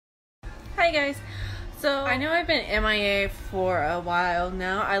Hi guys. So I know I've been MIA for a while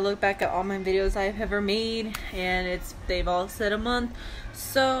now. I look back at all my videos I've ever made and they've all said a month.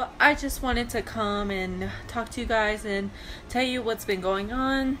 So I just wanted to come and talk to you guys and tell you what's been going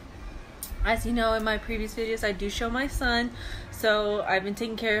on. As you know, in my previous videos I do show my son. So I've been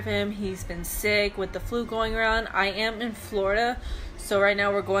taking care of him. He's been sick with the flu going around. I am in Florida. So right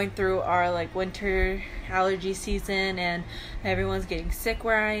now we're going through our winter allergy season and everyone's getting sick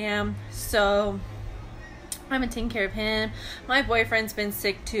where I am. So I've been taking care of him. My boyfriend's been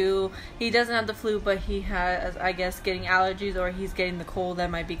sick too. He doesn't have the flu, but he has, I guess, getting allergies, or he's getting the cold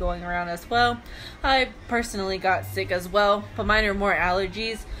that might be going around as well. I personally got sick as well, but mine are more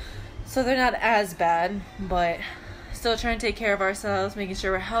allergies, so they're not as bad, but still trying to take care of ourselves, making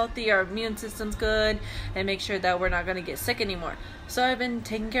sure we're healthy, our immune system's good, and make sure that we're not going to get sick anymore. So I've been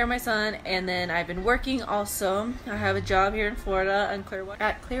taking care of my son, and then I've been working also. I have a job here in Florida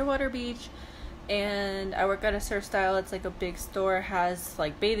at Clearwater Beach, and I work at a surf style. It's like a big store. It has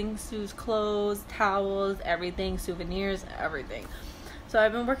bathing suits, clothes, towels, everything, souvenirs, everything. So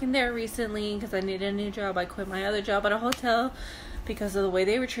I've been working there recently because I needed a new job. I quit my other job at a hotel because of the way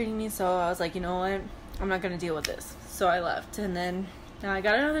they were treating me. So I was like, you know what, I'm not gonna deal with this. So I left, and then now I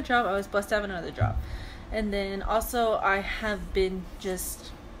got another job. I was blessed to have another job. And then also I have been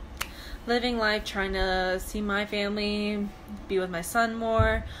just living life, trying to see my family, be with my son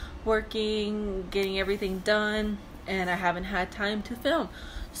more, working, getting everything done, and I haven't had time to film.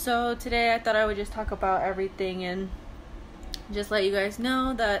 So today I thought I would just talk about everything and just let you guys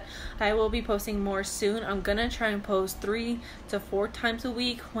know that I will be posting more soon. I'm gonna try and post 3 to 4 times a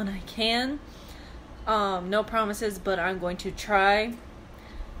week when I can. No promises, but I'm going to try.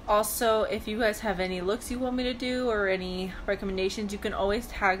 Also, if you guys have any looks you want me to do or any recommendations, you can always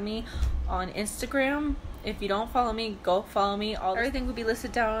tag me on Instagram. If you don't follow me, go follow me. Everything will be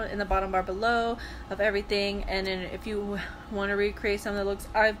listed down in the bottom bar below of everything. And then if you want to recreate some of the looks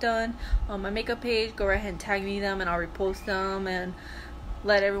I've done on my makeup page, go right ahead and tag me them, and I'll repost them and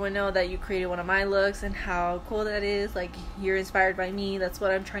let everyone know that you created one of my looks and how cool that is. You're inspired by me. That's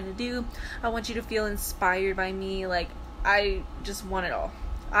what I'm trying to do. I want you to feel inspired by me. I just want it all.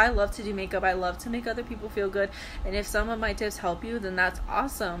 I love to do makeup. I love to make other people feel good, and if some of my tips help you, then that's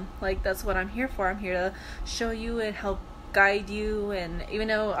awesome. That's what I'm here for. I'm here to show you and help guide you. And even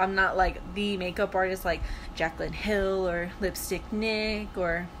though I'm not the makeup artist like Jaclyn Hill or Lipstick Nick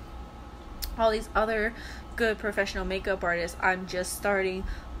or all these other good professional makeup artists, I'm just starting.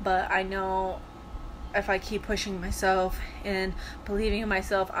 But I know if I keep pushing myself and believing in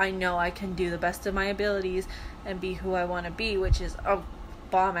myself, I know I can do the best of my abilities and be who I want to be, which is a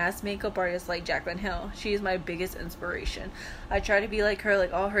bomb-ass makeup artist like Jaclyn Hill. She's my biggest inspiration. I try to be like her.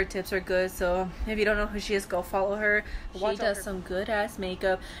 All her tips are good, so if you don't know who she is, go follow her. She does some good-ass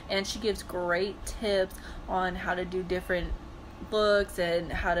makeup, and she gives great tips on how to do different looks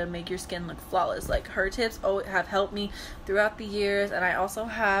and how to make your skin look flawless. Her tips have helped me throughout the years. And I also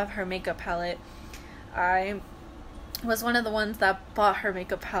have her makeup palette. I was one of the ones that bought her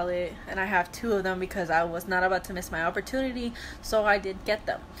makeup palette, and I have 2 of them because I was not about to miss my opportunity, so I did get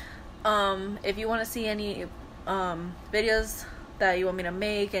them. If you want to see any videos that you want me to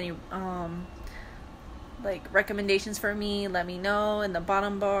make, any recommendations for me, let me know in the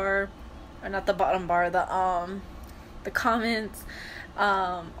bottom bar, or not the bottom bar, the comments.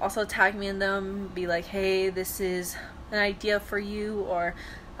 Also tag me in them, be like, hey, this is an idea for you, or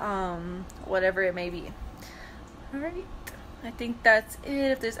whatever it may be. Alright, I think that's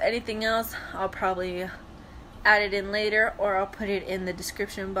it. If there's anything else, I'll probably add it in later, or I'll put it in the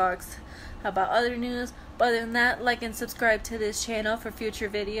description box about other news. But other than that, like and subscribe to this channel for future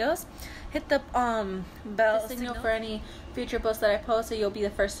videos. Hit the bell signal for any future posts that I post, so you'll be the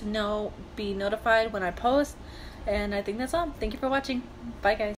first to be notified when I post. And I think that's all. Thank you for watching. Bye guys.